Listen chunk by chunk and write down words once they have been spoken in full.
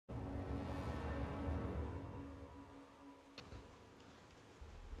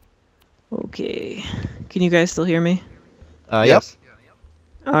Okay. Can you guys still hear me? Yep. Yes.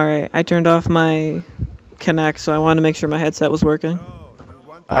 Alright, I turned off my Connect, so I wanted to make sure my headset was working.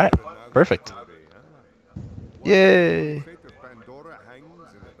 Alright. Perfect. Yay.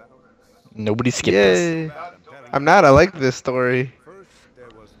 Nobody skipped this. Yay. I'm not. I like this story.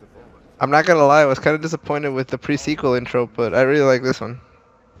 I'm not gonna lie. I was kind of disappointed with the pre-sequel intro, but I really like this one.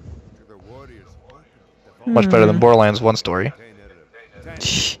 Much better than Hmm. Borderlands 1 story.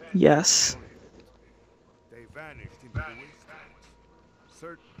 Yes. They vanished into the wastelands,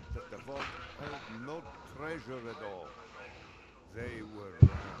 certain that the vault held no treasure at all. They were wrong.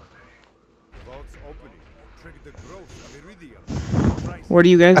 The vault's opening triggered the growth of iridium. What are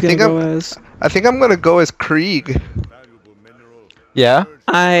you guys I gonna think go as? I'm gonna go as Krieg. Valuable mineral Yeah? emerged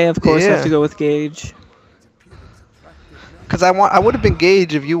I, of course, have to Yeah. go with Gage. its appearance attracted none. Cause I would have been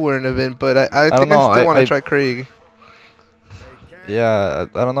Gage if you weren't have been, but I I don't think I know. still want to I try Krieg. They can't yeah,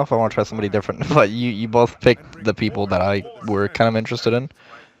 I don't know if I want to try somebody different, but you both picked the people that I were kind of interested in.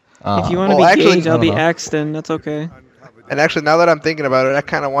 If you want to Well, be actually, Gage, I I'll don't be know. Axton. That's okay. uncover And actually, now that I'm thinking about it, I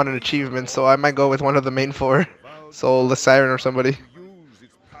kind of want an achievement, so I might go with one of the main four. So the Siren or somebody. to use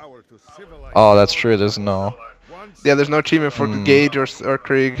its power to civilize. Oh, that's true. There's no. Once Yeah, there's no achievement for Hmm. Gage or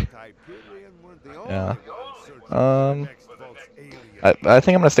Krieg. Hyperion were the only Yeah. ones searching for the Um, next vault's alien. I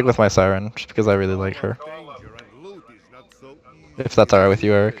think I'm gonna stick with my Siren just because I really like her. Danger and loot is not so If that's alright with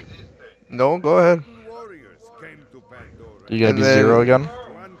you, Eric. No, go ahead. warriors came to Pandora. You gonna And be then- Zero again?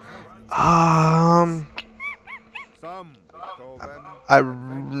 One Um, some call them,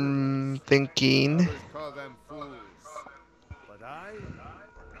 I'm thinking. others call them fools. But I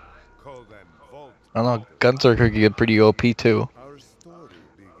call them vault. I don't know. Gunslinger could get pretty OP too. Our story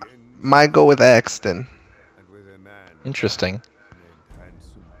begins Might go with Axton. and with a man Interesting. named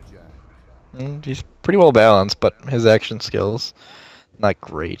Handsome Jack. He's pretty well balanced, but his action skills not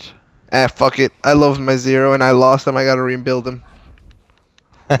great. Ah, fuck it. I love my Zero and I lost him. I gotta rebuild him.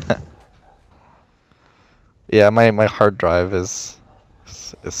 Yeah, my hard drive is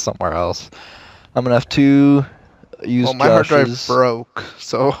somewhere else. I'm gonna have to use Well, my hard drive Josh's. broke,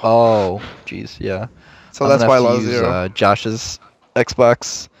 so Oh, jeez, yeah. so I'm that's gonna why I have to lost use, Zero. Josh's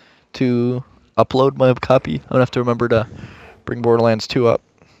Xbox to upload my copy. I'm gonna have to remember to bring Borderlands 2 up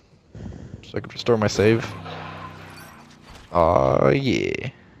so I can restore my save. Oh yeah.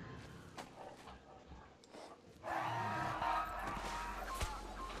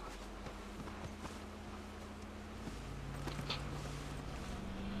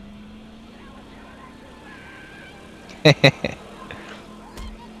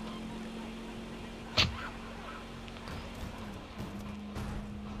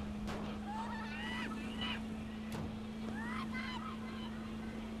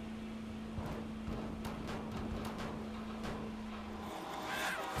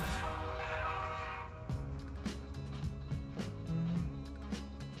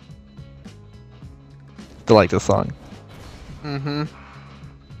 Still like this song. Mm-hmm.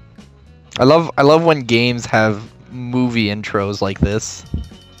 I love when games have movie intros like this.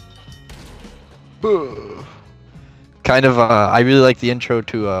 Kind of I really like the intro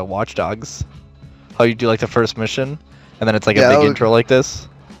to Watch Dogs. How you do like the first mission and then it's like Yeah, a that big was- intro like this.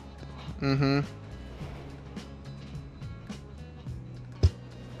 Mm-hmm.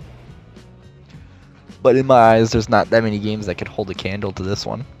 But in my eyes there's not that many games that could hold a candle to this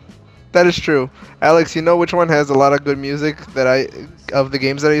one. That is true. Alex, you know which one has a lot of good music that of the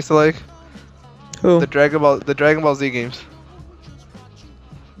games that I used to like? Who? The Dragon Ball Z games.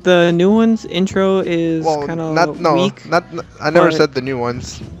 The new one's intro is Well, kind of not weak. I never but- said the new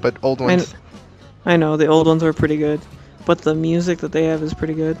ones, but old ones. I know the old ones are pretty good, but the music that they have is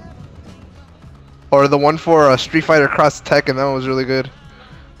pretty good. Or the one for Street Fighter Cross Tekken, that one was really good.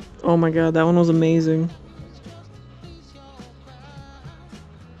 Oh my god, that one was amazing.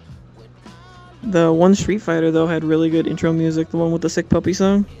 The one Street Fighter though had really good intro music. The one with the sick puppy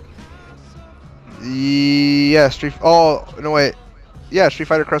song. Yeah, Oh no, wait. Yeah, Street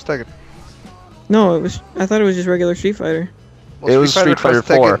Fighter Cross Tekken. No, it was. I thought it was just regular Street Fighter. It was Street Fighter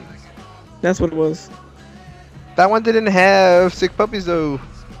Cross 4. Tekken. That's what it was. That one didn't have sick puppies though.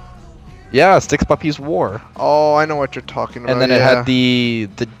 Yeah, Six Puppies War. Oh, I know what you're talking about. And then yeah. it had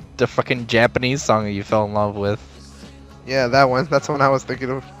the fucking Japanese song that you fell in love with. Yeah, that one. That's the one I was thinking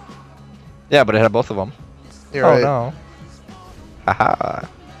of. Yeah, but it had both of them. You're Oh right. no. Haha.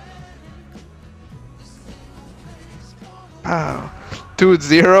 Wow. Dude,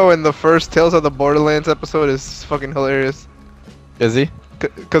 Zero in the first Tales of the Borderlands episode is fucking hilarious. Is he?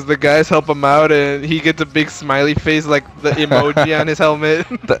 Cause the guys help him out and he gets a big smiley face like the emoji on his helmet.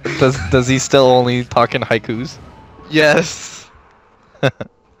 Does he still only talk in haikus? Yes.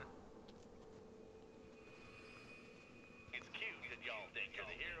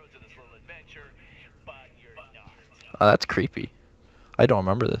 Oh, that's creepy. I don't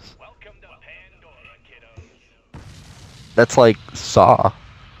remember this. That's like Saw.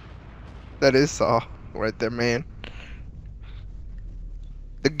 That is Saw right there, man.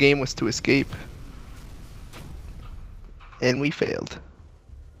 The game was to escape. And we failed.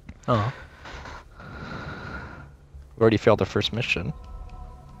 Oh. We already failed our first mission.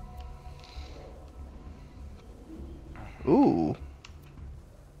 Ooh.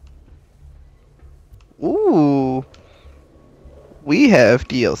 Ooh. We have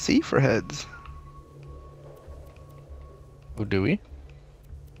DLC for heads. Oh, do we?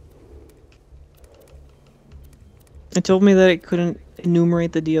 It told me that it couldn't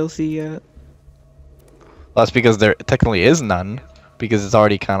enumerate the DLC yet. Well, that's because there technically is none, because it's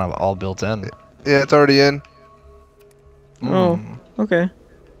already kind of all built in. Yeah, it's already in. Oh, Mm, okay.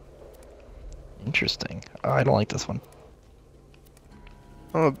 interesting. Oh, I don't like this one.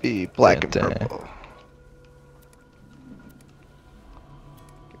 I'm gonna be black Yeah, and purple.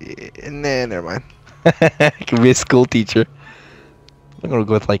 Yeah, nah, never mind. I could be a school teacher. I'm gonna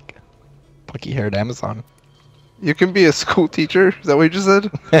go with like plucky-haired Amazon. You can be a school teacher? Is that what you just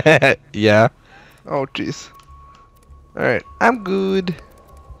said? Yeah. Oh, jeez. Alright, I'm good.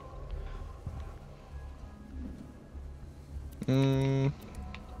 Mm.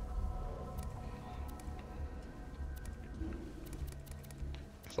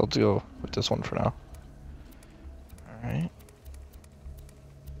 So let's go with this one for now. Alright.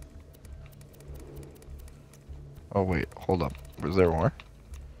 Oh wait, hold up. Was there more?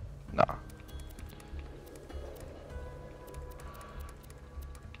 Nah.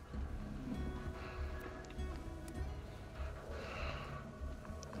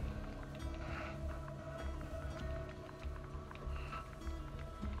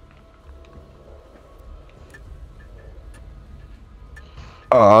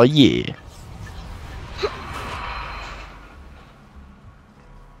 Oh yeah.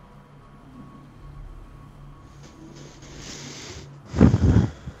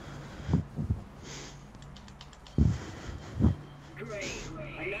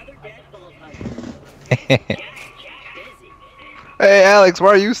 Hey, Alex, why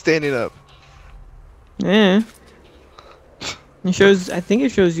are you standing up? Yeah. It shows. I think it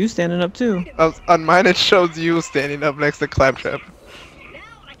shows you standing up too. On mine, it shows you standing up next to Claptrap.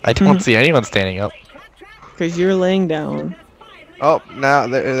 I don't see anyone standing up. Cause you're laying down. Oh, now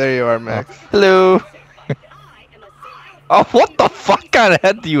there you are, Max. Hello. Oh, what the fuck kind of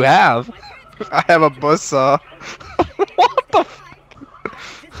head do you have? I have a buzzsaw. What the?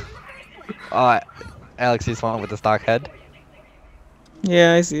 Alex, you just went with the stock head.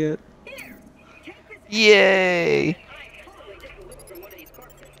 Yeah, I see it. Yay!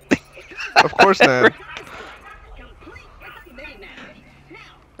 Of course not.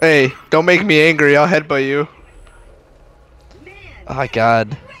 Hey, don't make me angry. I'll headbutt you. Oh my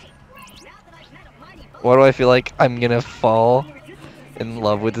god. Why do I feel like I'm gonna fall in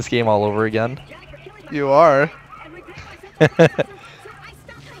love with this game all over again? You are.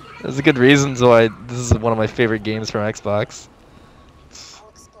 There's a good reasons why this is one of my favorite games from Xbox. I'll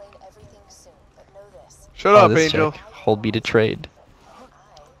explain everything soon, but know this. Shut Oh, up, this Angel. chick. Hold B to trade.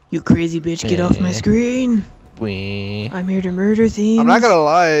 You crazy bitch, get off my Eh. screen. Wee. I'm here to murder things. I'm not gonna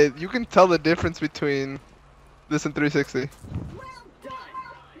lie. You can tell the difference between this and 360.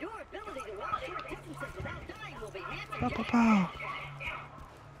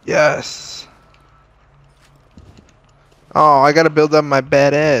 Yes. Oh, I gotta build up my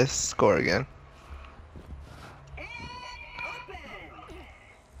badass score again.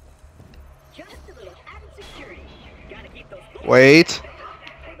 Wait.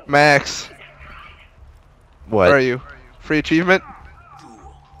 Max, What? where are you? Free achievement?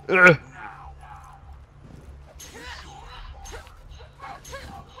 Ugh.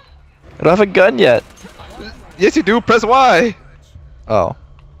 I don't have a gun yet. Yes, you do. Press Y. Oh.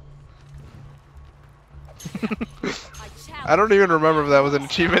 I don't even remember if that was an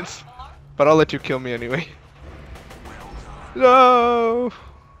achievement, but I'll let you kill me anyway. No.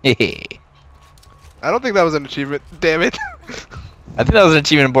 Hehe. I don't think that was an achievement. Damn it. I think that was an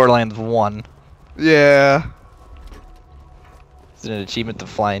achievement in Borderlands 1. Yeah. It's an achievement to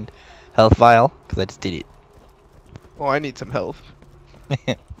find health vial, because I just did it. Oh, I need some health.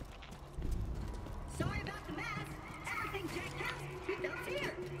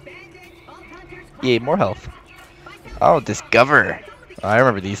 Yay, more health. Oh, discover. Oh, I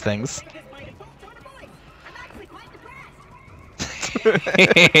remember these things.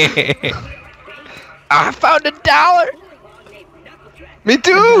 I found $1. Me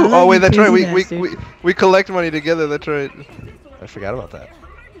too. Oh, Oh wait, you that's right. crazy We collect money together. That's right. I forgot about that.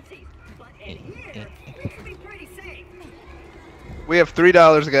 We have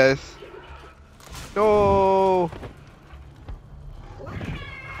 $3, guys. No.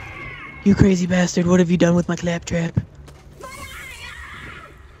 You crazy bastard! What have you done with my claptrap?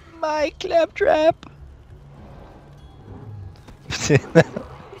 My claptrap.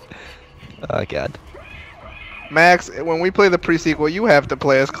 Oh god. Max, when we play the pre-sequel, you have to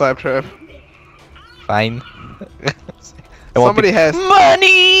play as Claptrap. Fine. Somebody has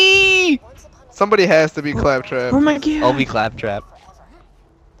money. somebody has to be Claptrap. Oh my god! I'll be claptrap.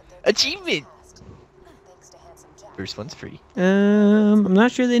 Achievement. First one's free. I'm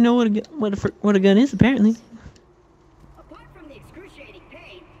not sure they know what a gun is. Apparently.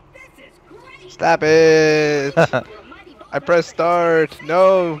 Stop it! I pressed start.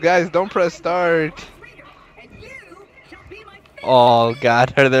 No, guys, don't press start. Oh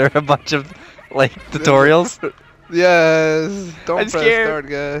god, are there a bunch of like tutorials? Yes, don't I'm press scared. start,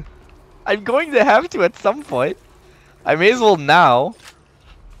 guys. I'm going to have to at some point. I may as well now.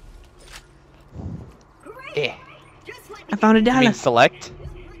 Eh. I found a You dollar. mean select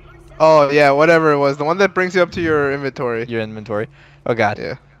Oh yeah, whatever it was, the one that brings you up to your inventory. your inventory? Oh god.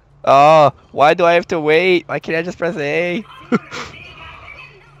 Yeah. Oh, why do I have to wait? Why can't I just press A?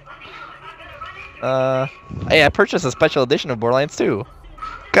 Hey, I purchased a special edition of Borderlands 2.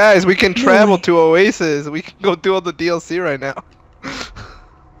 Guys, we can travel Really? to Oasis. We can go do all the DLC right now.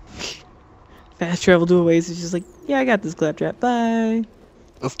 Fast travel to Oasis. Just like, yeah, I got this claptrap. Bye.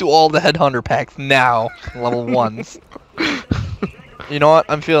 Let's do all the Headhunter packs now. Level 1s. You know what?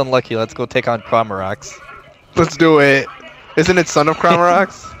 I'm feeling lucky. Let's go take on Cromarox. Let's do it. Isn't it Son of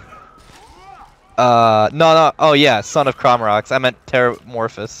Cromarox? No. Oh yeah, Son of Cromarox. I meant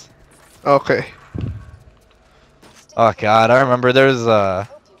Terramorphous. Okay. Oh god, I remember there's a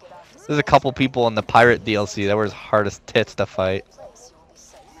couple people in the pirate DLC that were as hard as tits to fight.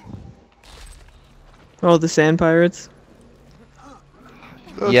 Oh, the sand pirates.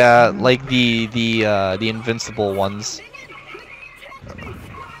 Yeah, like the invincible ones.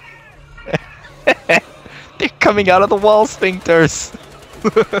 They're coming out of the wall sphincters.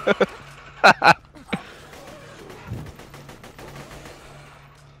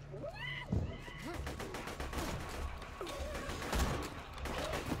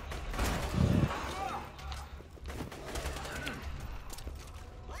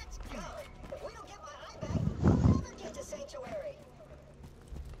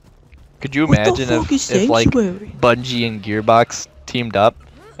 Could you What the imagine fuck is if like Sanctuary? Bungie and Gearbox teamed up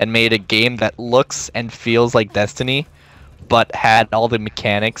and made a game that looks and feels like Destiny, but had all the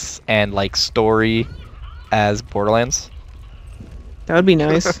mechanics and like story as Borderlands? That would be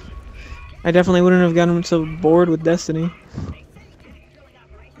nice. I definitely wouldn't have gotten so bored with Destiny.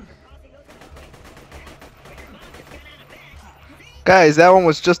 Guys, that one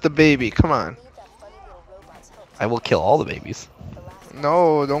was just a baby. Come on. I will kill all the babies.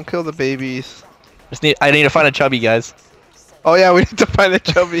 No, don't kill the babies. I need to find a chubby, guys. Oh yeah, we need to find the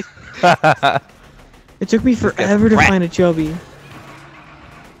chubby. It took me forever to rat. find a chubby.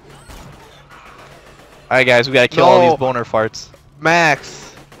 Alright guys, we gotta kill all No. these boner farts.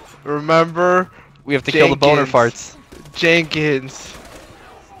 Max, remember We have to kill the boner Jenkins. farts. Jenkins.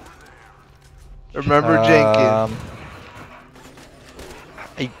 Remember Jenkins.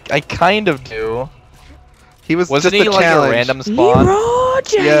 I kind of do. He was Wasn't just he a like challenge, a random spawn? Leroy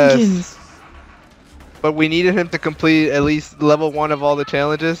Jenkins. but we needed him to complete at least level 1 of all the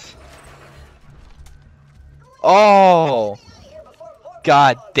challenges. Oh!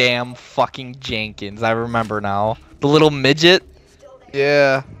 Goddamn fucking Jenkins, I remember now. The little midget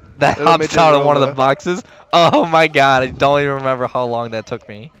Yeah. that Little hops midget out of one of the robot. boxes. Oh my god, I don't even remember how long that took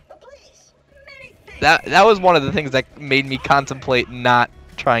me. That was one of the things that made me contemplate not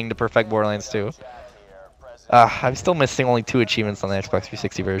trying to perfect Borderlands 2. I'm still missing only 2 achievements on the Xbox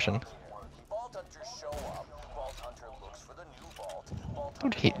 360 version.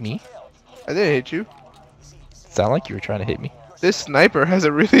 Don't hit me. I didn't hit you. Sound like you were trying to hit me. This sniper has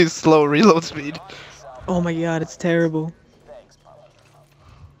a really slow reload speed. Oh my god, it's terrible.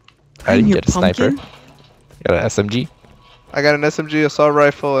 I didn't I'm your get a sniper. pumpkin. You got an SMG. I got an SMG, assault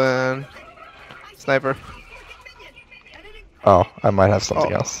rifle, and sniper. Oh, I might have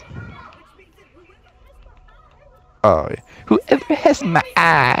something Oh. else. Oh, yeah. Whoever has my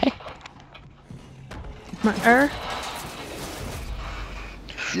eye. My air.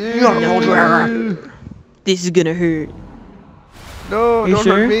 Yeah. This is gonna hurt. No, You don't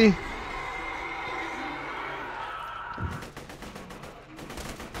sure? hurt me.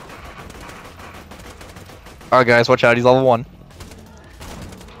 Alright guys, watch out, he's level 1.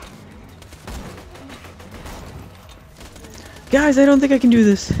 Guys, I don't think I can do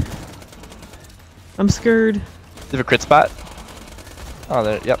this. I'm scared. Do you have a crit spot? Oh,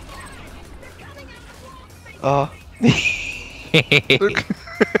 there. Yep. Oh. Look.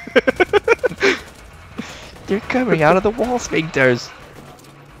 They're coming out of the wall sphincters.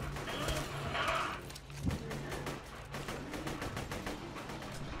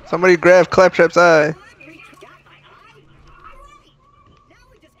 Somebody grab Claptrap's eye.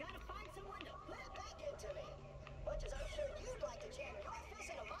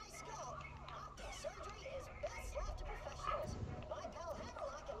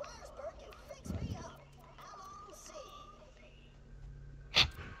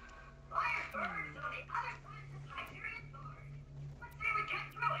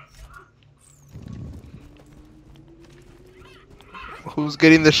 Who's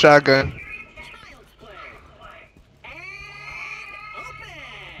getting the shotgun?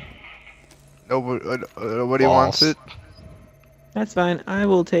 Nobody wants it. That's fine. I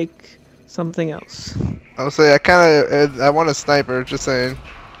will take something else. I'll say I want a sniper. Just saying.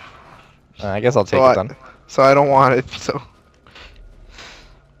 I guess I'll take it then. So I don't want it. So.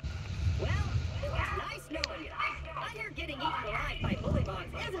 Well, it was nice knowing you. I hear getting eaten alive by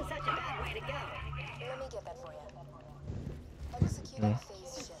bullywugs isn't such a bad way to go. Let me get that for you. Executing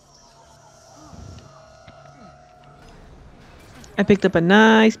phase shift. I picked up a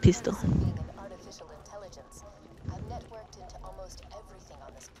nice pistol. Being an artificial intelligence, I've networked into almost everything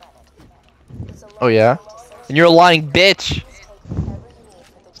on this planet. It's a long Oh yeah? way to sense And you're a lying bitch! take whatever you need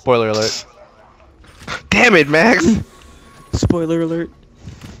for the Spoiler alert. Damn it, Max! Spoiler alert.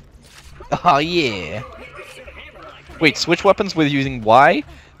 Oh yeah. Wait, switch weapons with using Y?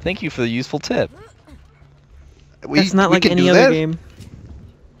 Thank you for the useful tip. That's not like any other game.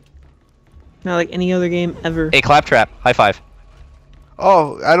 Not like any other game ever. Hey, Claptrap, high five.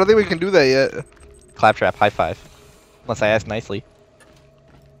 Oh, I don't think we can do that yet. Claptrap, high five. Unless I ask nicely.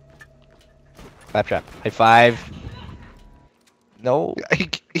 Claptrap, high five. No.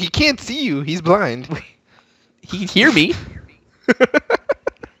 He can't see you. He's blind. He can hear me.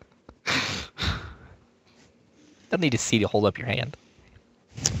 Don't need to see to hold up your hand.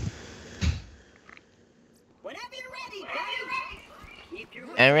 Whenever you're ready, buddy. Keep your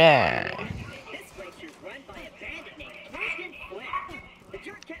Alright. This place is run by a bandit named Captain Flash. The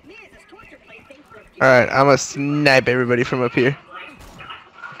jerk kept me as his torture plaything for a few Alright, I'm gonna snipe everybody from up here.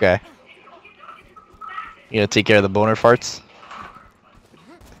 Okay. You gonna take care of the boner farts?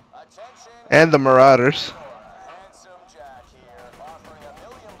 And the marauders. Handsome Jack here, offering $1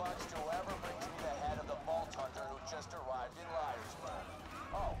 million to whoever brings me the head of the Vault Hunter who just arrived in Liarsburg.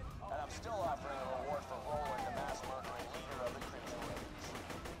 Oh, and I'm still offering a reward for Roland, the mass murdering leader of the Crypto Raiders.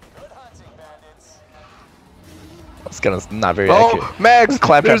 Good hunting, bandits. That's gonna not very accurate. Oh, Max!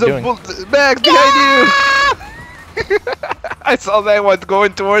 Claptrap There's doing? Max behind you! I saw that one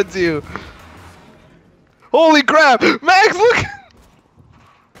going towards you. Holy crap! Max, look!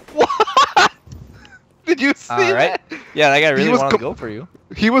 What? Did you see Alright. that? Yeah, that guy really was wanted to go for you.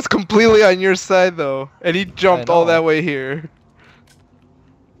 He was completely on your side though, and he jumped all know. that way here.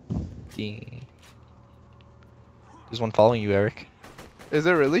 Dang. There's one following you, Eric. Is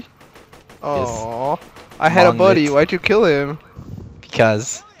it really? Oh, I had a Long buddy. lips. Why'd you kill him?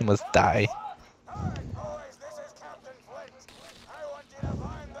 Because he must die. Alright, boys, this is Captain Flint. I want you to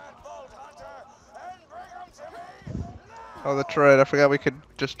find that Vault Hunter and bring him to me now! Oh, that's right. I forgot we could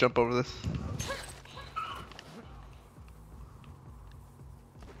just jump over this.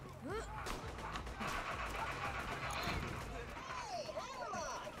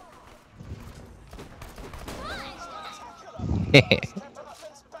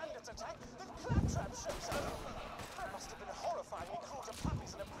 Flint's bandits attack, the Claptrap shows up. That must have been horrifyingly cruel to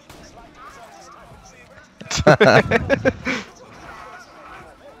puppies in a previous life to this time,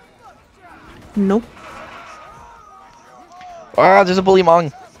 Nope. Ah, there's a bully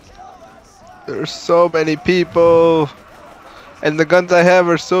mong. There's so many people, and the guns I have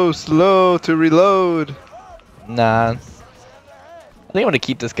are so slow to reload. Nah. I think I want to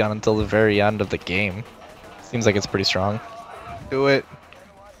keep this gun until the very end of the game. Seems like it's pretty strong. Do it.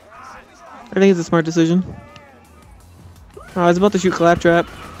 I think it's a smart decision. Oh, I was about to shoot Claptrap.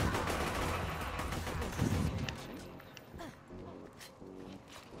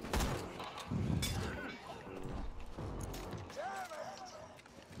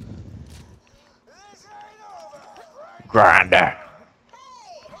 Grinder.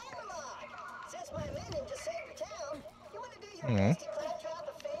 Since my men just saved the town, you want to do your Mhm. nasty Claptrap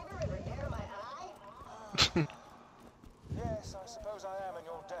a favor and repair my eye? Yes, I suppose I am in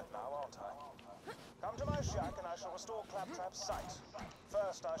your debt now, aren't I? Come to my shack and I shall restore Claptrap's sight.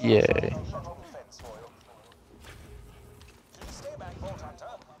 First, I shall Yay. shut on the fence for you. Please stay back, Vault Hunter.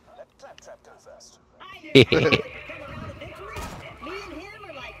 Let Claptrap go first. I knew you would come around eventually. Me and him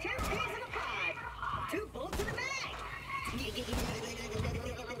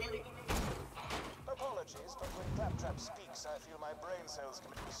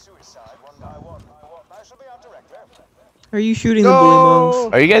Are you shooting the bully monks? No!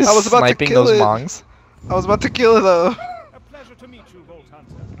 Are you guys I was about to sniping kill those it. mongs? I was about to kill it though. A pleasure to meet you, Vault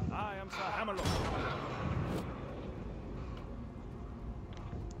Hunter. I am Sir Hammerlock.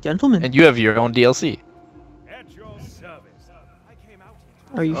 Gentlemen, And you have your own DLC. At your service. I came out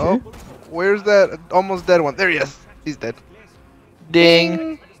here are you Oh, sure? where's that almost dead one? There he is. He's dead.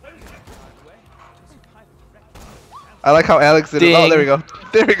 Ding. I like how Alex did it. Oh, Ding. there we go.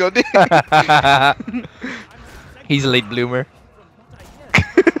 There we go. Ding. He's a late bloomer.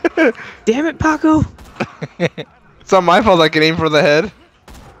 Damn it, Paco! It's not my fault I can aim for the head.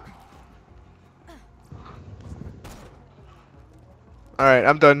 Alright,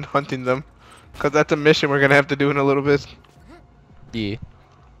 I'm done hunting them. Because that's a mission we're going to have to do in a little bit. Yeah.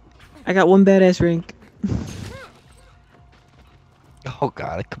 I got one badass rank. Oh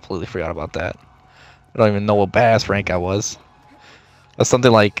god, I completely forgot about that. I don't even know what badass rank I was. That's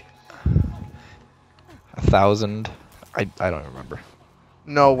something like 1,000. I don't remember.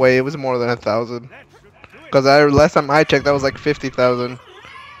 No way, it was more than 1,000. Because last time I checked, that was like 50,000.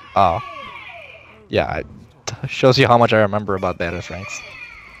 Oh. Yeah, it shows you how much I remember about badass ranks.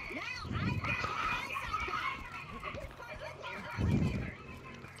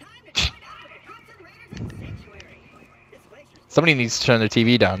 Somebody needs to turn their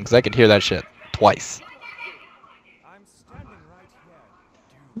TV down because I could hear that shit twice. I'm standing right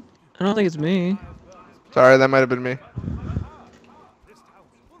here. I don't think it's me. Sorry, that might have been me. This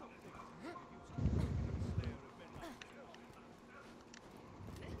town's full of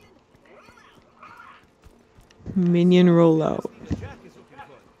things. Minion rollout. Jack is looking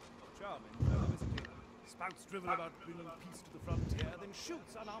good. Charming fellow, isn't he? Spouts driven about bringing peace to the frontier, then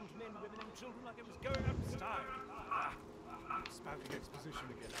shoots unarmed men, women, and children like it was going out of style. Ah, spouting exposition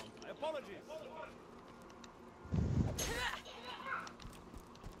again, aren't I? Apologies.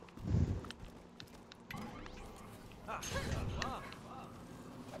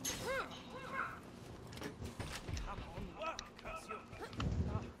 Come on, work, curse you.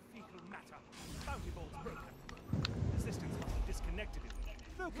 Fecal matter. Bounty bolt's broken. Resistance must have disconnected it.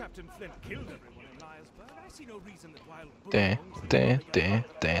 Though Captain Flint killed everyone in Liarsburg, I see no reason that while Dun, dun, dun,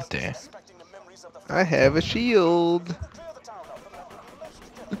 dun, dun. Expecting the memories of the I have a shield. clear the town of the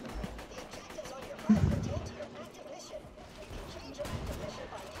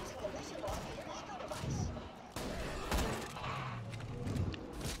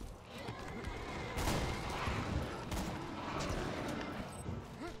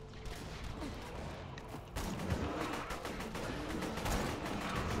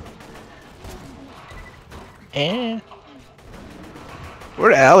Eh.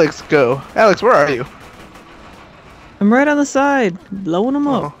 Where'd Alex go? Alex, where are you? I'm right on the side, blowing them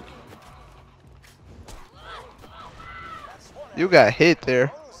up. Oh. You got hit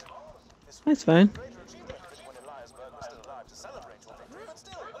there. That's fine.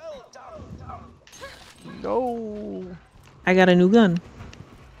 No. I got a new gun.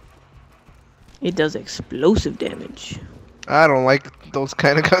 It does explosive damage. I don't like those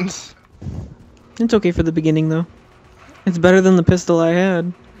kind of guns. It's okay for the beginning though. It's better than the pistol I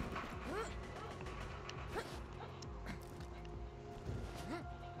had.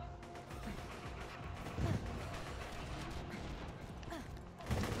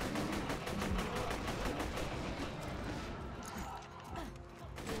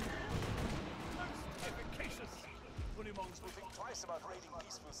 twice about raiding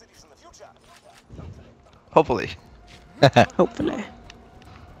peaceful cities in the future. Hopefully. Hopefully.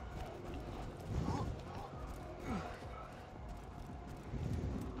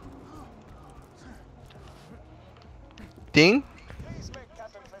 Ding? Please make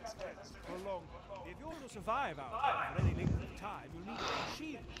Captain Flint's death Prolonged. If you're to survive out there for any length of time, you'll need a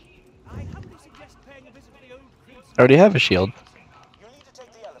shield. I humbly suggest paying a visit to the old prince. I already have a shield. You need to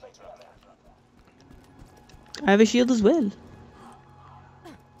take the elevator up there. I have a shield as well.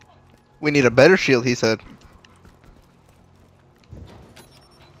 We need a better shield, he said.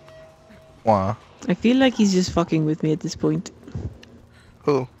 Wow. I feel like he's just fucking with me at this point.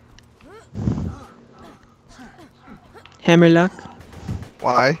 Who? Hammerlock.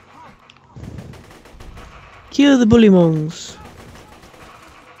 Why? Kill the bullymongs.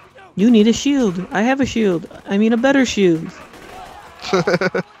 You need a shield. I have a shield. I mean a better shield.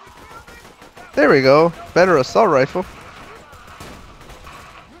 There we go. Better assault rifle.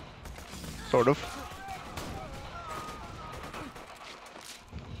 Sort of.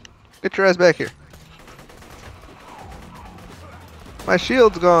 Get your ass back here. My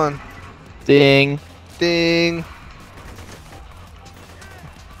shield's gone. Ding. Ding.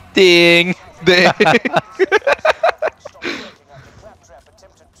 Ding. Ding. Stop working after Claptrap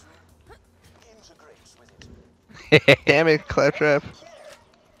attempted to integrate with it. Damn it, Claptrap.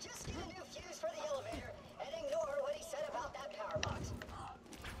 Just get a new fuse for the elevator and ignore what he said about that power box.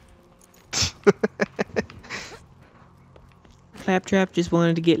 Claptrap just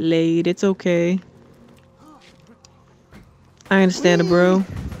wanted to get laid. It's okay. I understand it, bro.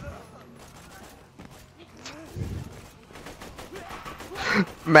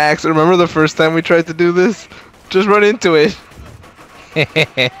 Max, remember the first time we tried to do this? Just run into it.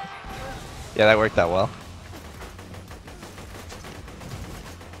 Yeah, that worked out well.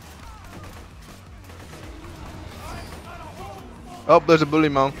 Oh, there's a bully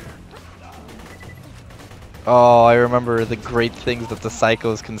monk. Oh, I remember the great things that the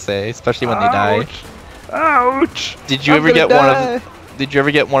psychos can say, especially when they die. Ouch! Did you ever get one of? Did you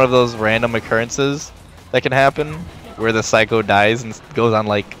ever get one of those random occurrences that can happen where the psycho dies and goes on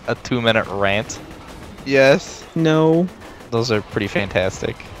like a 2-minute rant? Yes. No. Those are pretty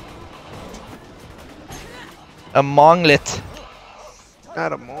fantastic. A monglet.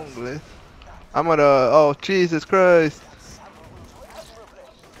 Not a mongolit. I'm gonna. Oh, Jesus Christ.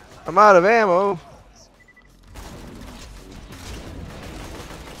 I'm out of ammo.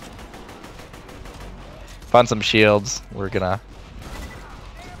 Found some shields. We'll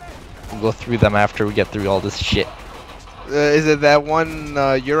go through them after we get through all this shit. Is it that one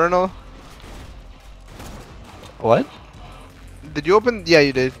urinal? What? Did you open? Yeah,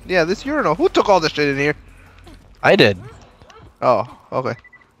 you did. Yeah, this urinal. Who took all this shit in here? I did. Oh, okay.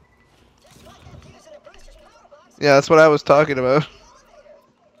 Yeah, that's what I was talking about.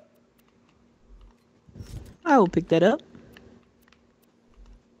 I will pick that up.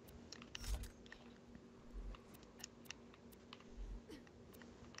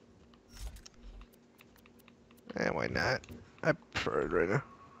 And why not? I prefer it right now.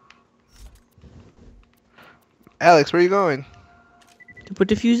 Alex, where are you going? To put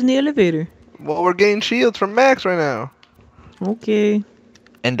the fuse in the elevator. Well, we're getting shields from Max right now. Okay.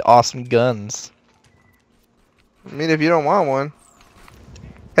 And awesome guns. I mean, if you don't want one.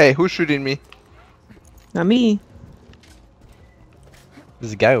 Hey, who's shooting me? Not me.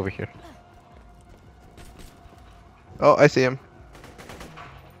 There's a guy over here. Oh, I see him.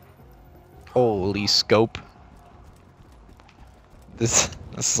 Holy scope. This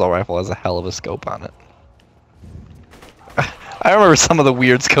assault rifle has a hell of a scope on it. I remember some of the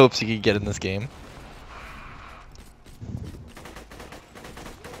weird scopes you could get in this game.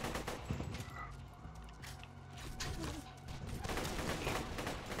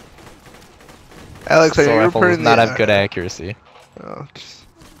 Alex, are Assault you rifle does reporting not the, have good accuracy. Oh,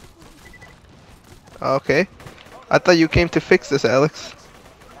 okay. I thought you came to fix this, Alex.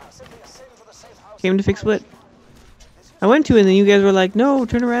 Came to fix what? I went to it and then you guys were like, no,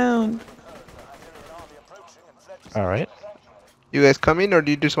 turn around. Alright. You guys coming, or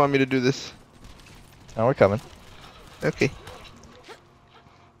do you just want me to do this? Now we're coming. Okay.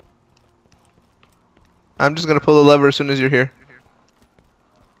 I'm just gonna pull the lever as soon as you're here.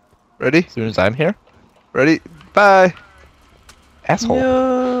 Ready? As soon as I'm here. Ready? Bye! Asshole.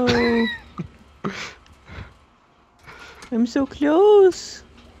 No. I'm so close.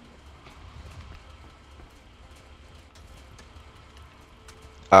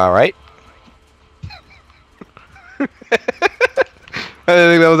 Alright. I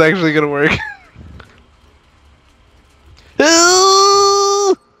didn't think that was actually gonna work.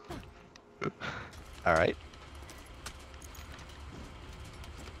 Alright.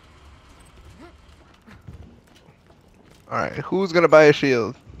 Alright, who's gonna buy a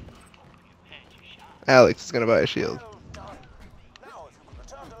shield? Alex is gonna buy a shield. Well done. Now, if you could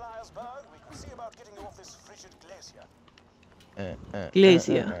return to Liarsburg, we can see about getting you off this frigid glacier.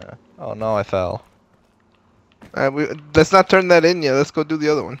 Glacier. Oh no, I fell. Let's not turn that in yet. Let's go do the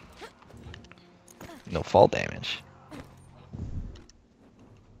other one. No fall damage.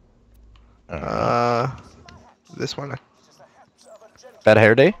 This one. Bad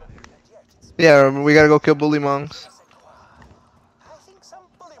hair day? Yeah, we gotta go kill bully monks. I think some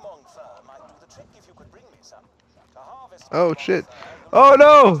bullymong fur might do the trick if you could bring me some. A harvest Oh shit! Oh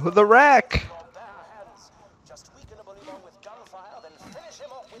no! The rack! on bare hands. Just weaken a bullymong with gunfire, then finish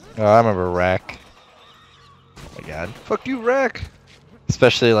him off with Oh, I remember rack. Oh my god. Fuck you, rack!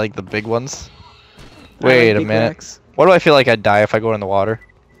 Especially like the big ones. I Wait like a big minute. racks. Why do I feel like I'd die if I go in the water?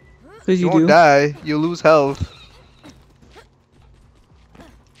 Because You you won't do. die. You lose health.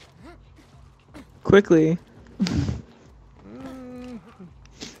 Quickly.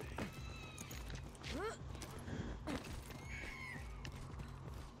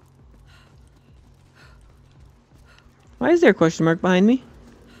 Why is there a question mark behind me?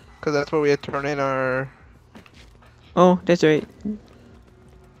 Cause that's where we had to turn in our. Oh, that's right.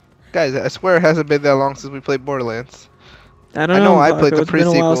 Guys, I swear it hasn't been that long since we played Borderlands. I don't I know know, I played Vaco. the It's been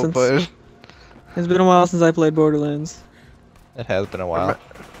a while pre-sequel, since. but It's been a while since I played Borderlands. It has been a while.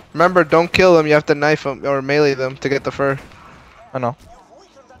 remember, don't kill them. You have to knife them or melee them to get the fur. I know.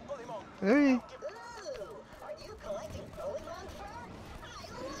 Hey. Ooh, are you collecting Borderlands fur?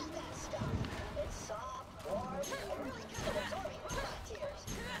 I love that stuff. It's soft, warm, and really good at absorbing robot tears.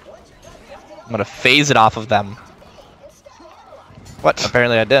 Once you're done collecting I'm gonna phase it off of them. instead of analog. What?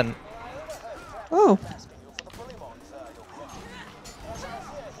 Apparently I didn't. Oh,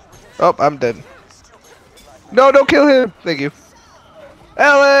 Oh, I'm dead. No, don't kill him. Thank you.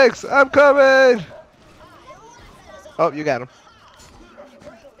 Alex, I'm coming. Oh, you got him.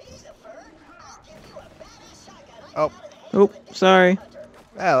 Oh, oh, sorry.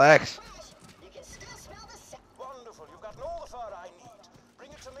 Alex. Wonderful, you've gotten all the fur I need.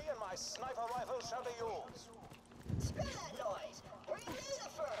 Bring it to me and my sniper rifle shall be yours. Screw that noise. Bring me the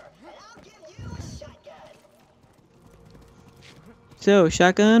fur, and I'll give you a shotgun. So,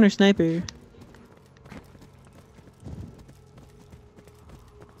 shotgun or sniper?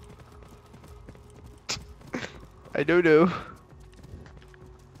 I don't know.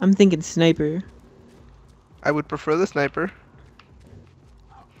 I'm thinking sniper. I would prefer the sniper.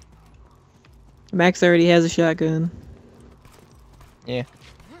 Max already has a shotgun. Yeah.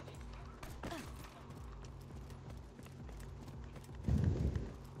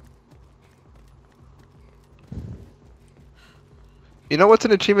 You know what's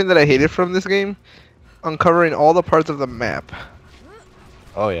an achievement that I hated from this game? Uncovering all the parts of the map.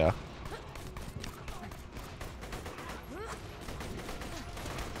 Oh yeah.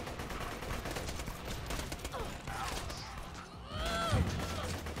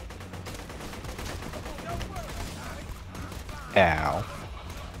 Ow.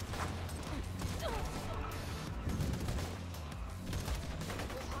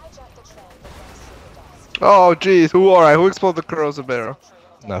 Oh, jeez. Who are I? Who exploded the corrosive barrel?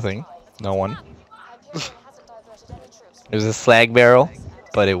 Nothing. No one. It was a slag barrel,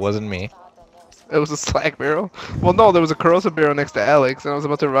 but it wasn't me. It was a slag barrel? Well, no, there was a corrosive barrel next to Alex, and I was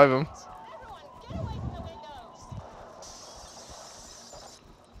about to revive him.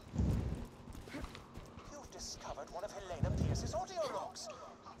 You've discovered one of Helena Pierce's audio logs.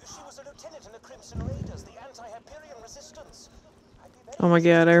 She was a lieutenant in the Crimson Raiders, the anti-Hyperion resistance. Oh my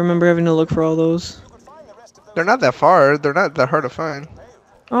god, I remember having to look for all those. They're not that far. They're not that hard to find.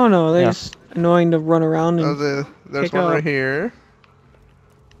 Oh no, they're Yeah. just annoying to run around Oh, and there's pick one up. right here.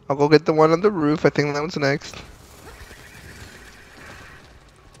 I'll go get the one on the roof. I think that one's next.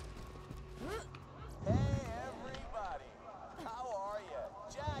 Hey everybody, how are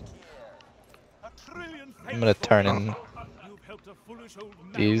you? Jack here. I'm gonna turn in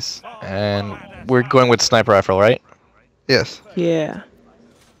these, and we're going with sniper rifle, right? Yes. Yeah.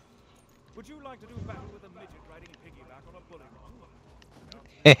 Would you like to do battle with a midget riding piggyback on a bully mong?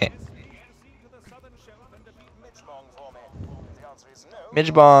 Midge To the southern shelf and defeat Mitchmong for me. The answer is no.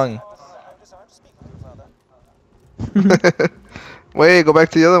 bong. I desire to speak with you further. Wait, go back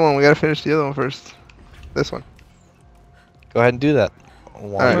to the other one. We gotta finish the other one first. This one. Go ahead and do that.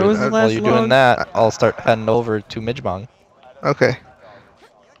 Alright. Where was the While last you're log? doing that, I'll start heading over to Midge bong. Okay. You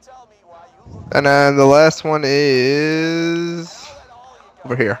tell me why you look And then the last one is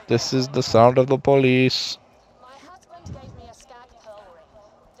over here. This is the sound of the police. My husband gave me a skag pearl ring.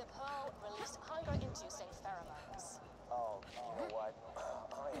 The pearl released hunger-inducing pheromones. Oh, you know what?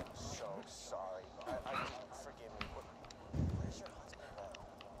 I am so sorry. Forgive me. Where's your husband now?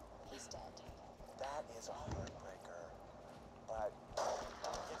 He's dead. That is a heartbreaker. But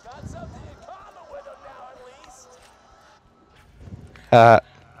you got something in common with him now, at least. Uh,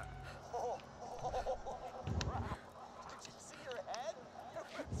 Oh, crap. Did you see your head?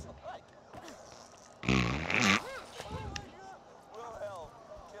 It's like... We'll help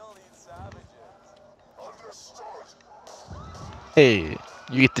kill these savages. Understood. hey,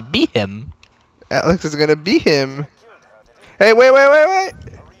 you get to beat him. Alex is gonna beat him. Hey, wait. A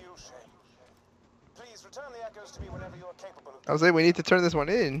real shame. Please return the echoes to me whenever you are capable of. I was like, we need to turn this one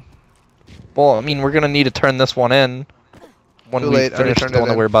in. Well, I mean, we're gonna need to turn this one in when Too we late, I already finish turned the it one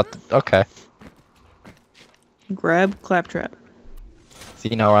that in. we're about to... Okay. Grab claptrap. See,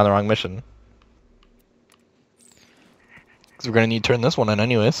 now we're on the wrong mission. Because we're gonna need to turn this one in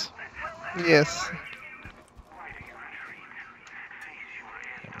anyways. Yes.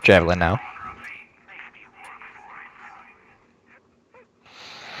 Javelin now.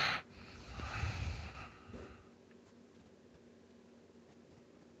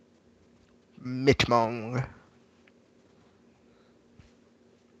 Mitchmong.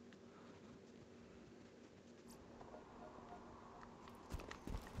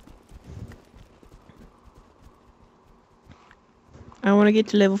 want to get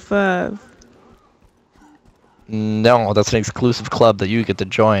to level 5. No, that's an exclusive club that you get to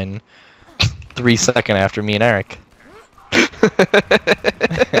join 3 seconds after me and Eric.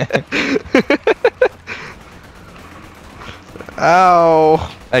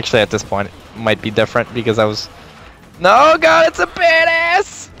 Ow. Actually, at this point, it might be different because I was. No, God, it's a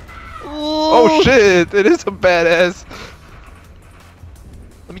badass! Oh Ooh. shit, it is a badass.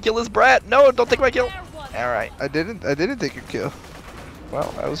 Let me kill this brat. No, don't take my kill. All right. I didn't take your kill.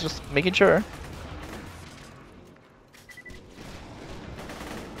 Well, I was just making sure.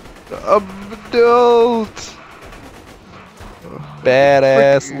 Adult.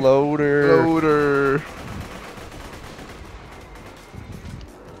 Badass Freaking loader. Loader.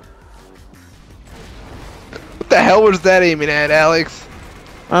 What the hell was that aiming at, Alex?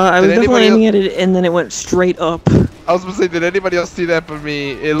 I was Did definitely anybody aiming at it, and then it went straight up. I was gonna say, did anybody else see that but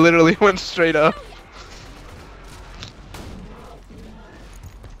me? It literally went straight up.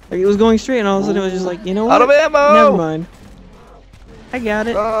 Like, it was going straight, and all of a sudden it was just like, you know what? Out of ammo! Never mind. I got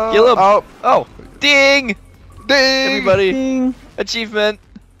it. Kill him. Oh, Oh, ding! ding! Everybody, Ding. achievement.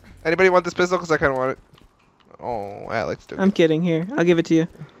 Anybody want this pistol? Cause I kind of want it. Oh, Alex took it. I'm kidding. Here, I'll give it to you.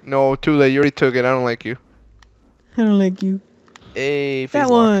 No, too late. You already took it. I don't like you. I don't like you. Hey, That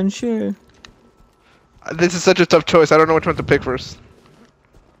one, sure. This is such a tough choice. I don't know which one to pick first.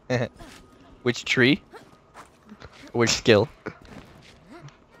 Which tree? Which skill?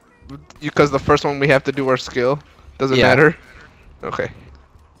 Because the first one we have to do our skill. Doesn't Yeah. matter. Okay.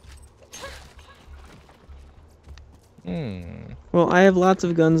 Well, I have lots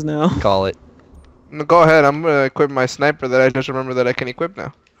of guns now. Call it. No, go ahead. I'm gonna equip my sniper that I just remember that I can equip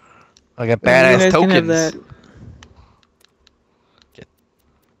now. I got You badass guys can have tokens. that.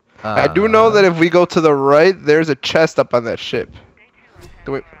 I do know that if we go to the right, there's a chest up on that ship.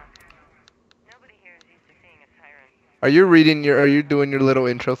 Do we... Are you reading your? Are you doing your little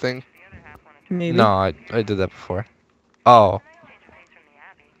intro thing? Maybe. No, I did that before. Oh,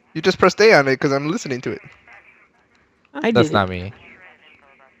 You just pressed A on it because I'm listening to it. I did. that's not me.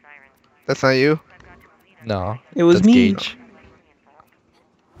 That's not you. No, It was that's me. Gage.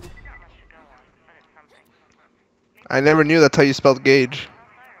 I never knew that's how you spelled gauge.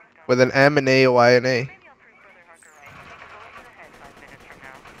 With an M and A Y and A.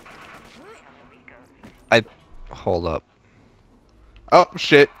 Hold up. Oh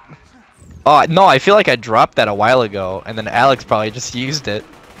shit. Oh no, I feel like I dropped that a while ago, and then Alex probably just used it.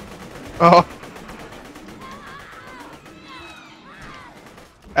 Oh.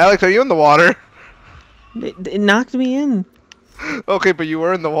 Alex, are you in the water? It knocked me in. Okay, but you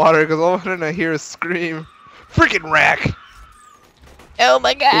were in the water because all of a sudden I hear a scream. Freaking rack! Oh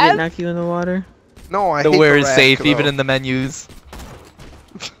my Did it knock you in the water? No, I hate Nowhere the is rack, safe, even though. in the menus.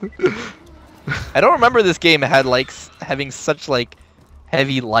 I don't remember this game had like having such like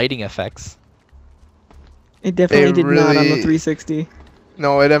heavy lighting effects. It definitely did not on the really- 360.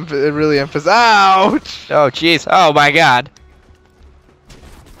 No, it really emphasized. Ouch! Oh jeez! Oh my god!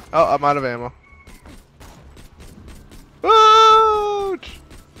 Oh, I'm out of ammo. Ouch!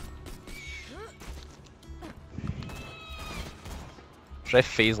 Should I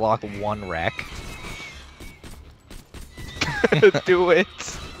phase lock one rack? Do it.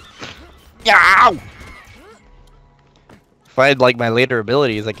 Yow! If I had like my later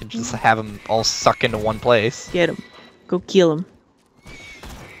abilities, I could just have them all suck into one place. Get him. Go kill him.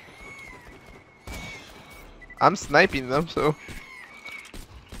 I'm sniping them, so.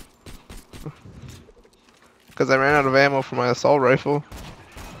 Because I ran out of ammo for my assault rifle.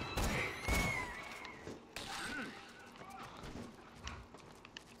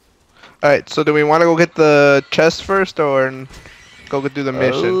 Alright, so do we want to go get the chest first or go do the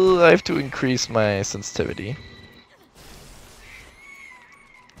mission? Oh, I have to increase my sensitivity.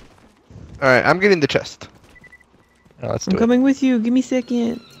 Alright, I'm getting the chest. Oh, let's I'm do it. coming with you. Give me a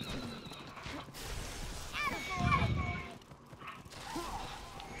second.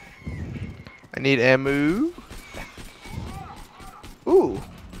 I need ammo. Ooh.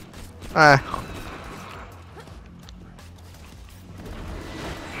 Ah.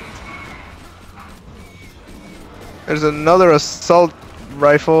 There's another assault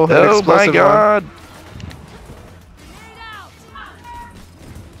rifle. an Oh my explosive one. god!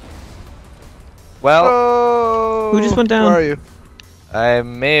 Well, Oh, Who just went down? Where are you? I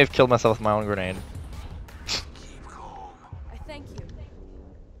may have killed myself with my own grenade. I thank you.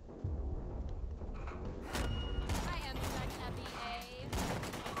 I am such a BA.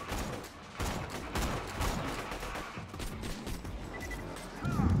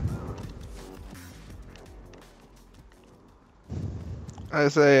 I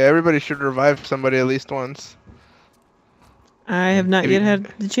say everybody should revive somebody at least once. I have not Maybe- yet had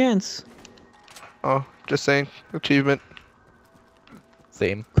the chance. Oh, just saying. Achievement.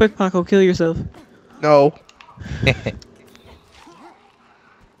 Same. Quick, Paco, kill yourself. No.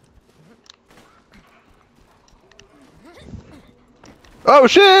 Oh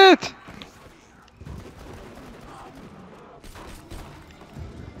shit!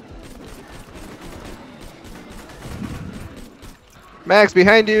 Max,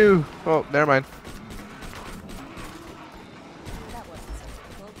 behind you! Oh, never mind. That wasn't so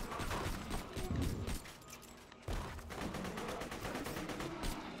difficult.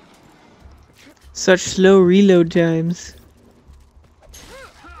 Such slow reload times.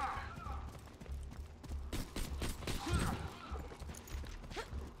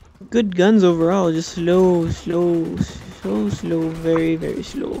 Good guns overall, just slow, very, very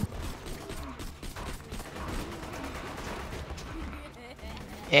slow.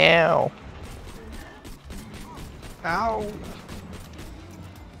 Ow. Ow!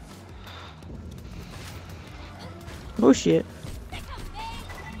 Oh shit.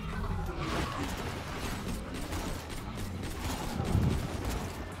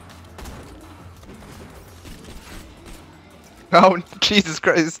 Oh, Jesus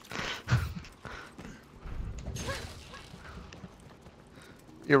Christ.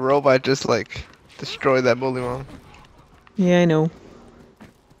 Your robot just like destroyed that bullymong. Yeah, I know.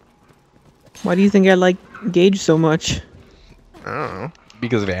 Why do you think I like Gage so much? I don't know.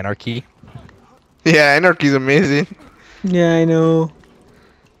 Because of anarchy. Yeah, Anarchy's amazing. Yeah, I know.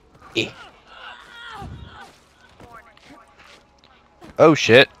 Oh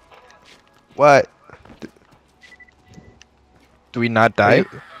shit. What? Do we not die?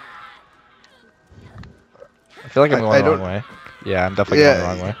 I feel like I'm going I the wrong don't- way. Yeah, I'm definitely going the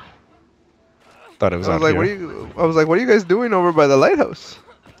wrong way. Thought it was I out was like, here. what are you guys doing over by the lighthouse?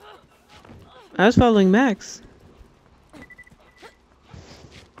 I was following Max.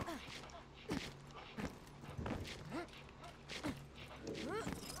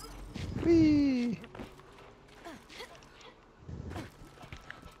 Whee!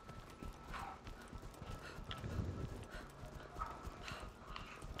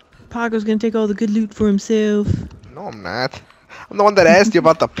 Paco's gonna take all the good loot for himself. No, I'm not. I'm the one that asked you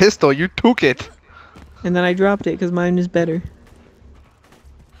about the pistol. You took it. And then I dropped it because mine is better.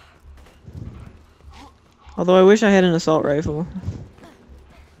 Although I wish I had an assault rifle.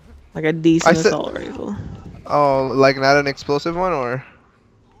 Like a decent said- assault rifle. Oh, like not an explosive one, or?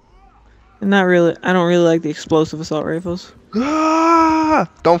 And not really. I don't really like the explosive assault rifles.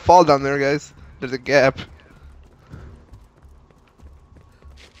 Don't fall down there, guys. There's a gap.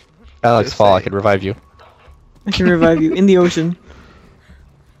 Alex, Just fall. I saying. could revive you. I can revive you in the ocean.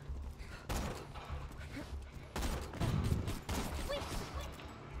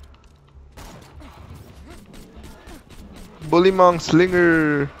 Bullymong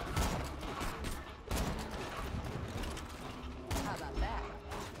Slinger. How about that?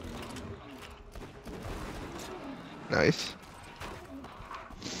 Nice.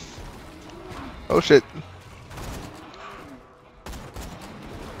 Oh shit.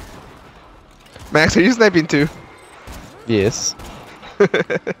 Max, are you sniping too? Yes.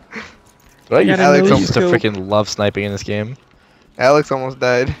 But I got a Alex used to no-scope. freaking love sniping in this game. Alex almost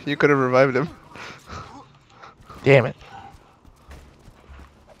died. You could have revived him. Damn it.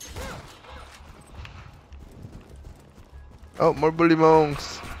 Oh, more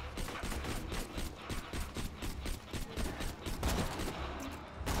bullymongs.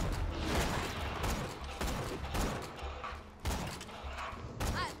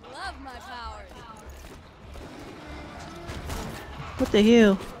 I love my powers. What the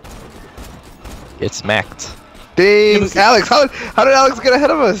hell? It's smacked. Ding! Alex, how did Alex get ahead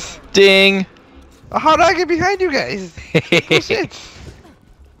of us? Ding! How did I get behind you guys? Bullshit.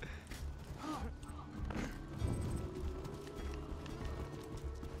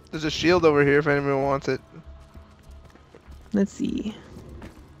 There's a shield over here if anyone wants it. Let's see.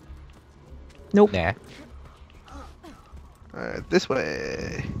 Nope. Nah. Alright, this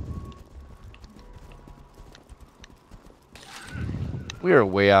way. We are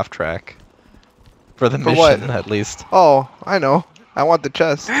way off track. For the For what? mission, at least. Oh, I know. I want the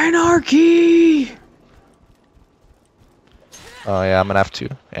chest. Anarchy! Oh yeah, I'm gonna have to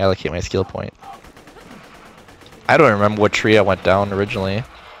allocate my skill point. I don't remember what tree I went down originally.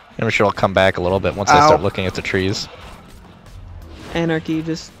 I'm sure I'll come back a little bit once I start Ow. looking at the trees. Anarchy,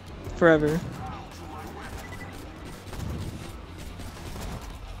 just forever.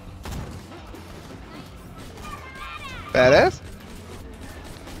 Badass?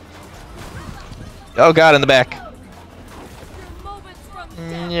 Oh god, in the back. You're moments from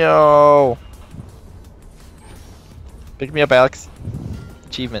death. No. Pick me up, Alex.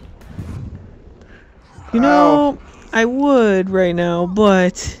 Achievement. You know, I would right now,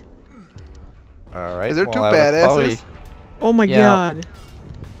 but Alright. Is there well, two I would probably- badasses? oh my Yeah. god.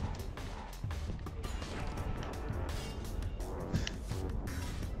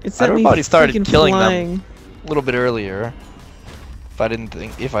 It I'd set have me probably started freaking killing them. flying. A little bit earlier.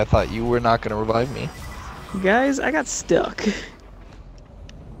 If I thought you were not gonna revive me. Guys, I got stuck.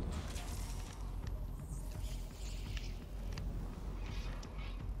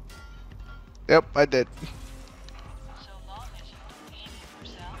 Yep, I did.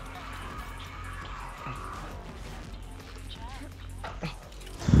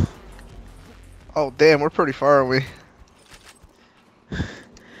 Oh damn, we're pretty far away.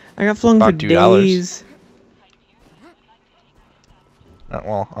 I got flung for About $2. days.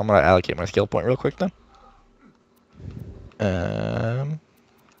 Well, I'm gonna allocate my skill point real quick then.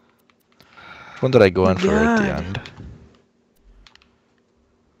 When did I go in for at the God. end?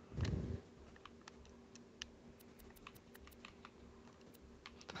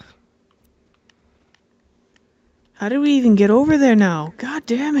 How did we even get over there now? God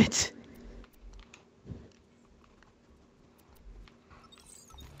damn it.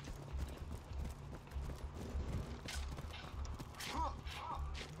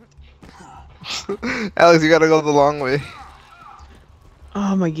 Alex, you gotta go the long way.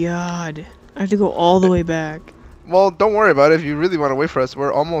 Oh my god. I have to go all the way back. Well, don't worry about it. If you really want to wait for us,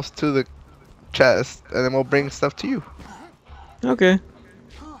 we're almost to the chest, and then we'll bring stuff to you. Okay.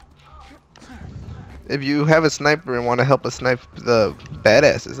 If you have a sniper and want to help us snipe the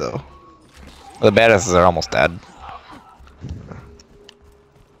badasses, though. The badasses are almost dead.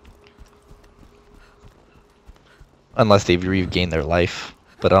 Unless they've regained their life.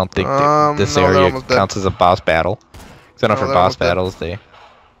 But I don't think this no, they're area almost dead. counts as a boss battle. Because I know No, for they're boss almost dead. battles, they...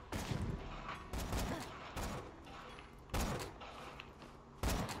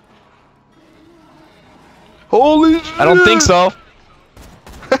 Holy shit! I don't think so!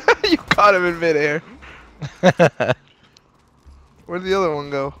 You caught him in midair. Where'd the other one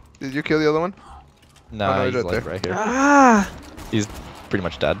go? Did you kill the other one? No, Oh, no, he's he's like right right here. Ah! He's pretty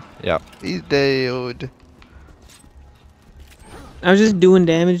much dead. Yeah. He's dead. I was just doing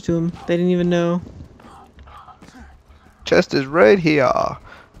damage to him. They didn't even know. Chest is right here.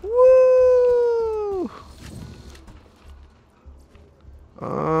 Woo!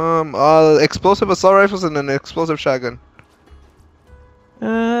 Explosive assault rifles and an explosive shotgun.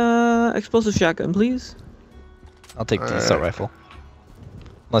 Explosive shotgun, please. I'll take the Alright. assault rifle.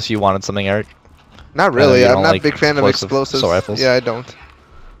 Unless you wanted something, Eric. Not I know really. you I'm don't not a like big fan of explosive explosives. assault rifles. Yeah, I don't.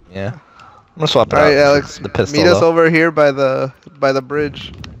 Yeah. I'm gonna swap it All right, out for Alex. the pistol, Meet us though. over here by the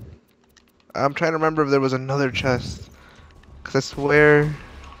bridge. I'm trying to remember if there was another chest. Cause I swear.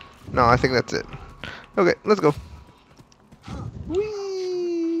 No, I think that's it. Okay, let's go.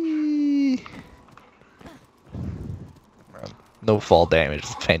 Whee! No fall damage.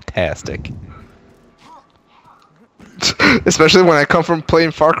 It's fantastic. Especially when I come from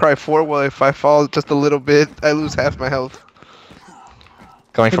playing Far Cry 4, where if I fall just a little bit, I lose half my health.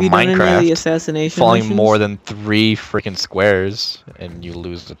 Going Have from you done any of the Minecraft, assassination falling missions? more than 3 freaking squares, and you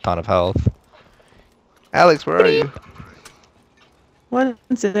lose a ton of health. Alex, where are you? 1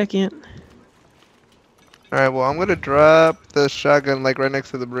 second. Alright, well, I'm gonna drop the shotgun like right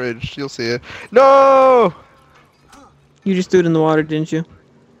next to the bridge. You'll see it. No! You just threw it in the water, didn't you?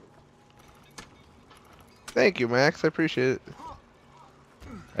 Thank you, Max. I appreciate it.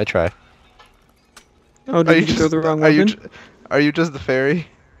 I try. Oh, did you throw the wrong are you, weapon? are you just the fairy?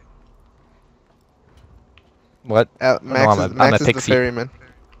 What? Max no, I'm is, a Max is the pixie. ferryman.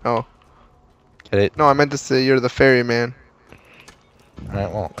 Oh. Get it? No, I meant to say you're the ferryman.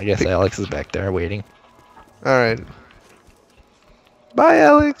 Alright, well, I guess Alex is back there waiting. Alright. Bye,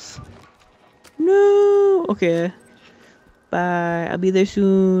 Alex. No. Okay. Bye. I'll be there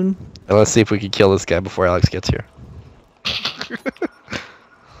soon. Now let's see if we can kill this guy before Alex gets here.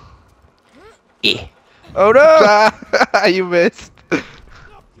 Eh. Oh no! You missed.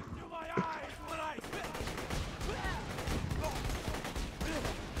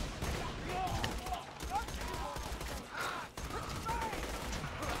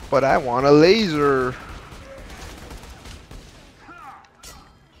 But I want a laser.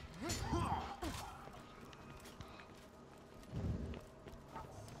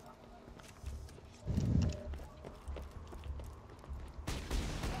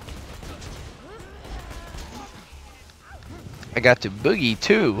 I got to boogie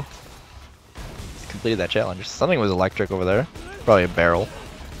too. Completed that challenge. Something was electric over there. Probably a barrel.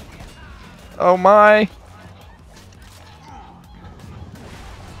 Oh my!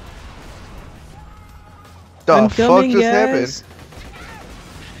 The I'm fuck coming, just guys. happened?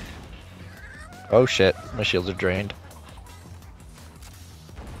 Oh shit, my shields are drained.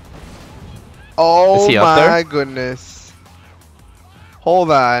 Oh he up there? my goodness.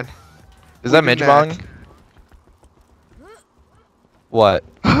 Hold on. Is that Midgebong? What?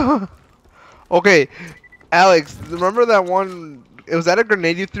 Okay, Alex, remember that one? Was that a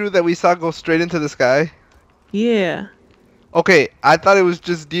grenade you threw that we saw go straight into the sky? Yeah. Okay, I thought it was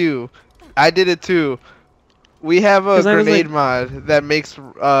just you. I did it too. We have a 'Cause I was grenade like- mod that makes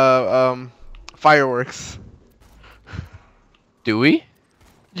fireworks. Do we?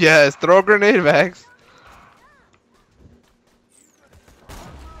 Yes, throw a grenade, Max.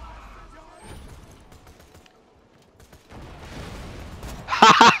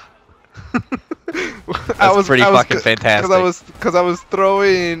 That's pretty fucking fantastic. Because I was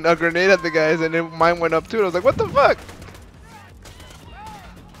throwing a grenade at the guys and then mine went up too. And I was like, what the fuck?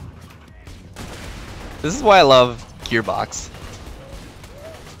 This is why I love Gearbox.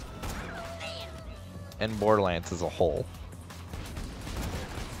 And Borderlands as a whole.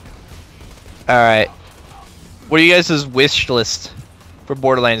 Alright. What are you guys' wish list for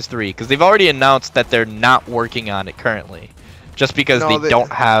Borderlands 3? Because they've already announced that they're not working on it currently. Just because they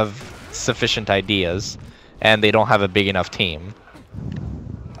don't have sufficient ideas. And they don't have a big enough team.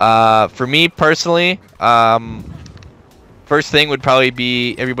 For me personally, first thing would probably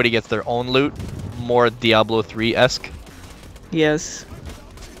be everybody gets their own loot. More Diablo 3-esque. Yes.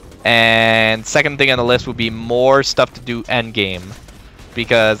 And second thing on the list would be more stuff to do endgame.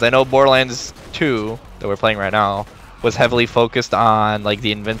 Because I know Borderlands 2, that we're playing right now, was heavily focused on like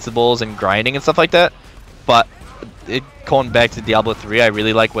the invincibles and grinding and stuff like that. But going back to Diablo 3, I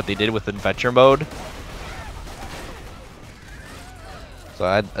really like what they did with adventure mode. So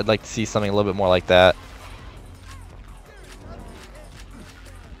I'd like to see something a little bit more like that.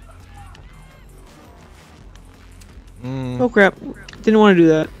 Oh crap. Didn't want to do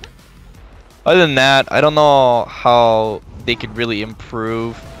that. Other than that, I don't know how they could really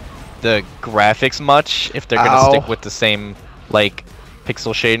improve the graphics much if they're gonna stick with the same like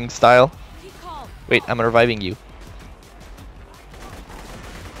pixel shading style. Wait, I'm reviving you.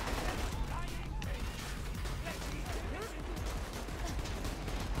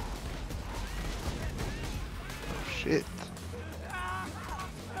 Shit.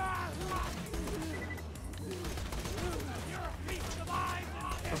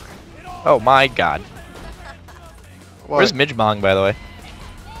 Oh my god. What? Where's Midgebong, by the way?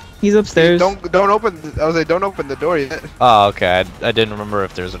 He's upstairs. Don't open. I was like, don't open the door yet. Oh, okay. I didn't remember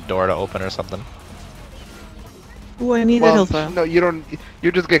if there's a door to open or something. Ooh, I need that health file. No, you don't.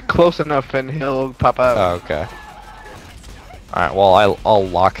 You just get close enough and he'll pop out. Oh, okay. Alright, well, I'll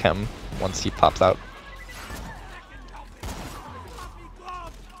lock him once he pops out.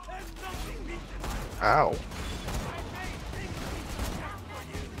 Ow.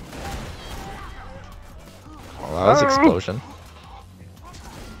 Well, that was explosion.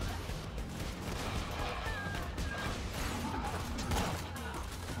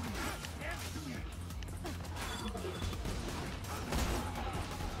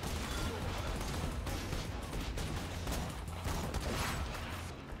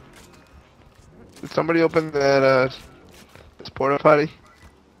 Did somebody open that this porta potty?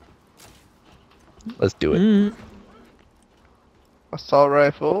 Let's do it. Assault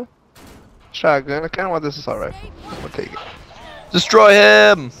rifle, shotgun. I kind of want this assault rifle. I'm gonna take it. Destroy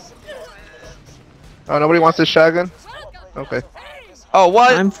him! Oh, nobody wants this shotgun? Okay. Oh,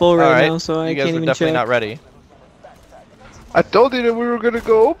 what? I'm full right Alright, now, so I you guys can't are even definitely check. not ready. I told you that we were gonna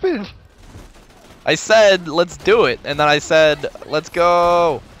go open. I said, let's do it. And then I said, let's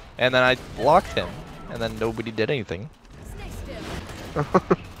go. And then I blocked him. And then nobody did anything.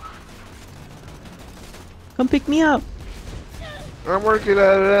 Come pick me up. I'm working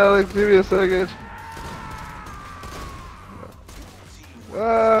at it, Alex. Give me a second.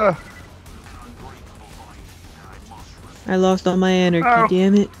 I lost all my energy, Ow.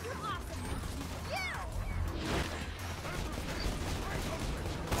 damn it.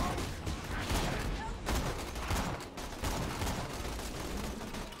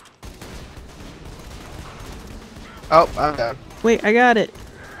 Oh, I'm down. Wait, I got it.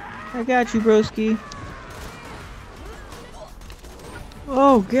 I got you, broski.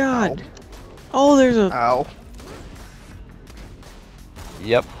 Oh god. Oh, there's a. Ow.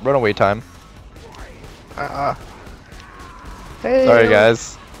 Yep, runaway time. Hey. Sorry,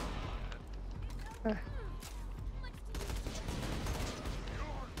 guys.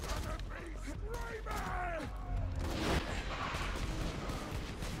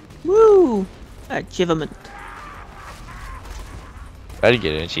 Woo! Achievement. I didn't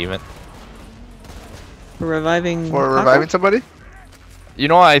get an achievement. For reviving. For Paco? reviving somebody? You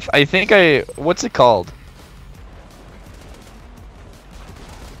know, I think what's it called?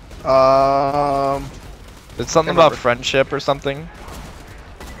 It's something about remember. friendship or something.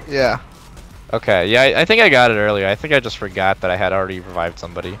 Yeah. Okay, yeah, I think I got it earlier. I think I just forgot that I had already revived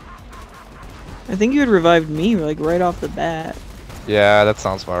somebody. I think you had revived me like right off the bat. Yeah, that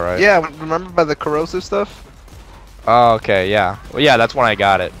sounds about right. Yeah, remember by the corrosive stuff? Oh, okay, yeah. Well, yeah, that's when I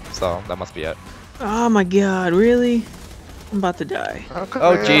got it. So that must be it. Oh my god, really? I'm about to die. Okay,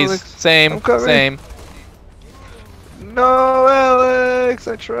 Oh, jeez. Alex. Same. I'm coming. Same. No, Alex,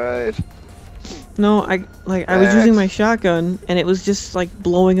 I tried. No, I was using my shotgun and it was just like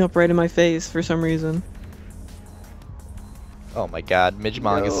blowing up right in my face for some reason. Oh my god,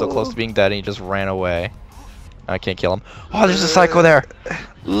 Midgemong is so close No. to being dead and he just ran away. I can't kill him. Oh, there's a psycho there.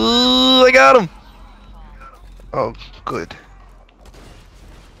 Ooh, I got him. Oh, good.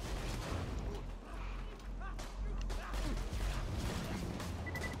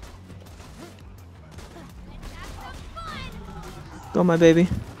 Go, my baby.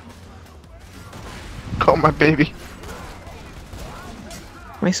 Call my baby.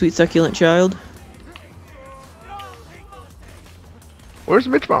 My sweet succulent child. Where's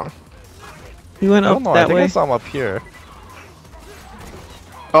Mitch Bomb? He went I up don't know. I that think way. I saw him up here.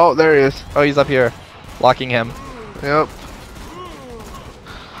 Oh, there he is. Oh, he's up here. Locking him. Yep.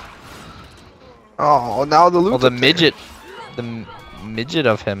 Oh, now the loot. Well, the midget. Midget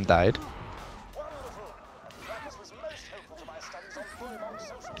of him died.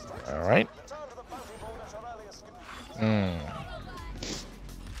 Alright.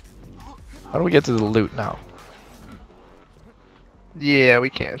 How do we get to the loot now? Yeah, we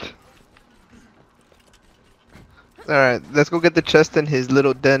can't. Alright, let's go get the chest in his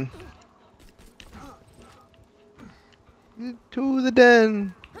little den. To the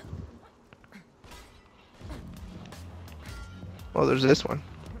den. Oh, there's this one.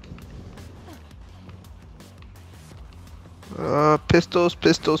 Pistols,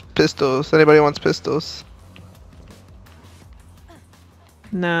 pistols, pistols. Anybody wants pistols?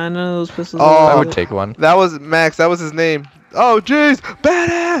 Nah, none of those pistols. Oh, I are would worth it. take one. That was Max. That was his name. Oh, jeez,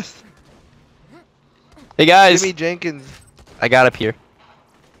 badass. Hey guys, Jimmy Jenkins. I got up here.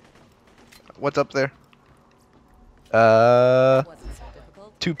 What's up there? Wasn't so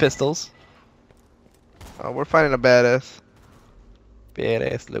difficult. 2 pistols. Oh, we're finding a badass.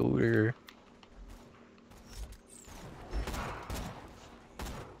 Badass loader.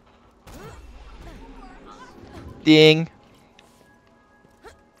 Ding.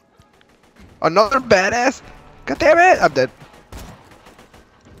 Another badass. God damn it! I'm dead.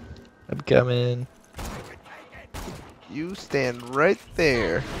 I'm coming. You stand right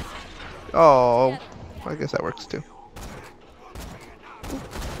there. Oh, I guess that works too.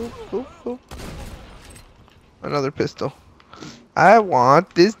 Oop, oop, oop. Another pistol. I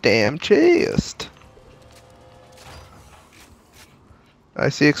want this damn chest. I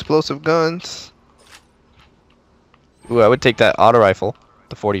see explosive guns. Ooh, I would take that auto rifle,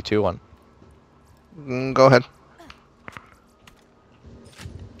 the 42 one. Go ahead.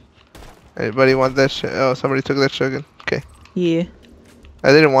 Anybody want that shit? Oh, somebody took that shotgun. Okay. Yeah.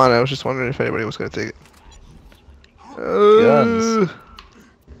 I didn't want it. I was just wondering if anybody was gonna take it. Guns.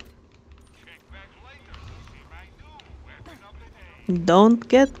 Don't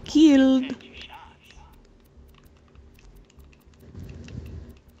get killed.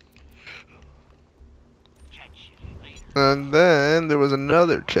 And then there was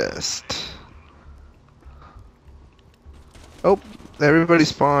another chest. Oh, everybody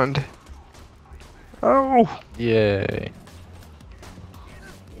spawned. Oh, Yay.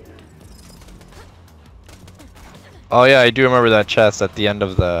 Oh yeah, I do remember that chest at the end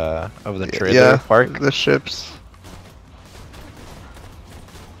of the trailer park. the ships.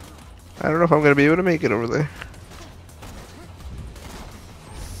 I don't know if I'm gonna be able to make it over there.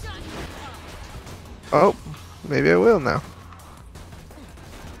 Oh, maybe I will now.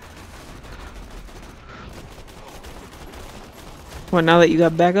 What, now that you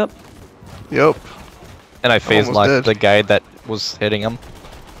got back up? Yup. And I phase almost locked dead. the guy that was hitting him.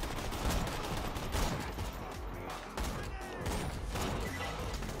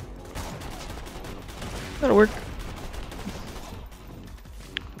 That'll work.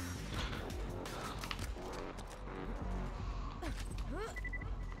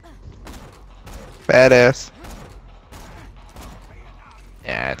 Badass.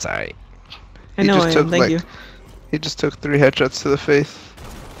 Yeah, it's alright. I know I am, thank you. He just took 3 headshots to the face.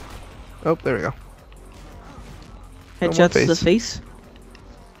 Oh, there we go. No more Headshots to the face.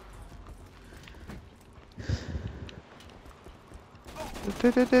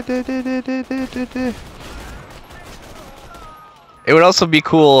 It would also be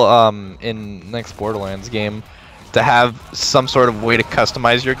cool in next Borderlands game to have some sort of way to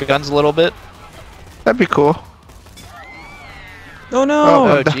customize your guns a little bit. That'd be cool. Oh no!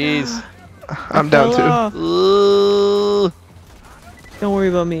 Oh jeez. I'm down too. off. Ooh. Don't worry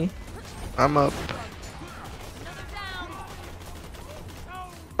about me. I'm up.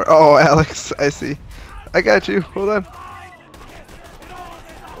 Oh, Alex, I see. I got you. Hold on.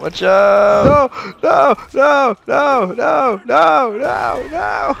 Watch out! No! No! No! No! No! No!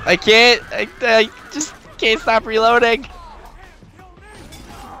 No! I can't. I just can't stop reloading.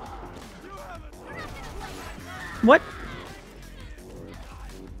 What?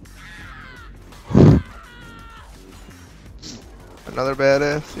 Another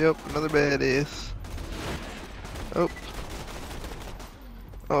badass. Yep, another badass. Oh.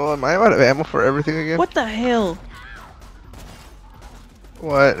 Oh, am I out of ammo for everything again? What the hell?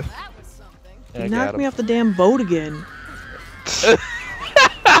 What? That was something. Yeah, You I knocked got me him. off the damn boat again.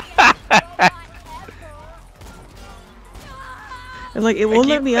 And like, it won't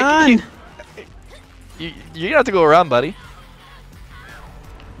let me on. You're gonna have to go around, buddy.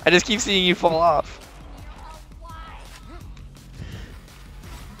 I just keep seeing you fall off.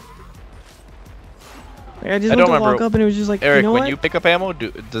 Like, I just I went don't to walk remember- up and it was just like, Eric, you know when what? you pick up ammo,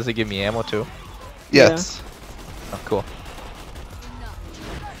 does it give me ammo too? Yes. Oh, cool.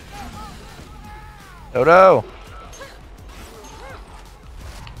 Oh no!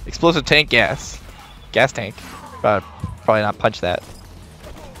 Explosive tank gas. Gas tank. Probably not punch that.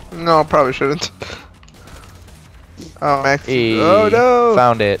 No, probably shouldn't. Oh, Max. Hey, Oh no!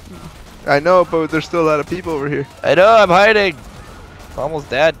 Found it. I know, but there's still a lot of people over here. I know, I'm hiding! Almost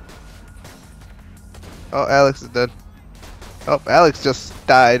dead. Oh, Alex is dead. Oh, Alex just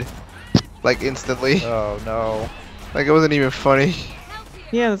died. Like instantly. Oh no. Like it wasn't even funny.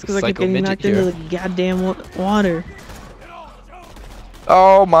 Yeah, that's because I kept Psycho getting midget knocked here. into the goddamn water.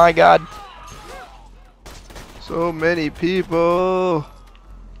 Oh my god. So many people.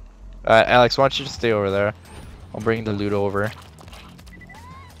 Alex, why don't you just stay over there? I'll bring the loot over.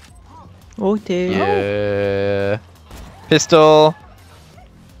 Okay. Yeah. Pistol.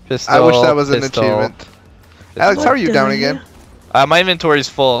 Pistol. I wish that was an pistol, achievement. pistol. Alex, how are you What down the again? hell? My inventory's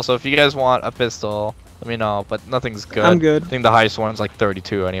full, so if you guys want a pistol, let me know. But nothing's good. I'm good. I think the highest one's like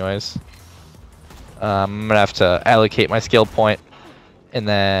 32, anyways. I'm gonna have to allocate my skill point and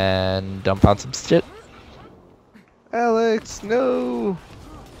then dump on some shit. Alex, no.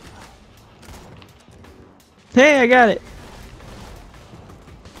 Hey, I got it.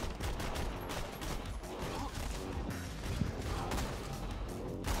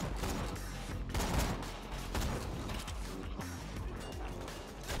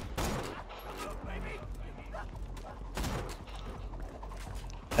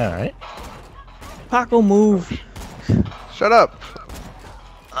 All right. Paco, move. Shut up.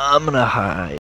 I'm gonna hide.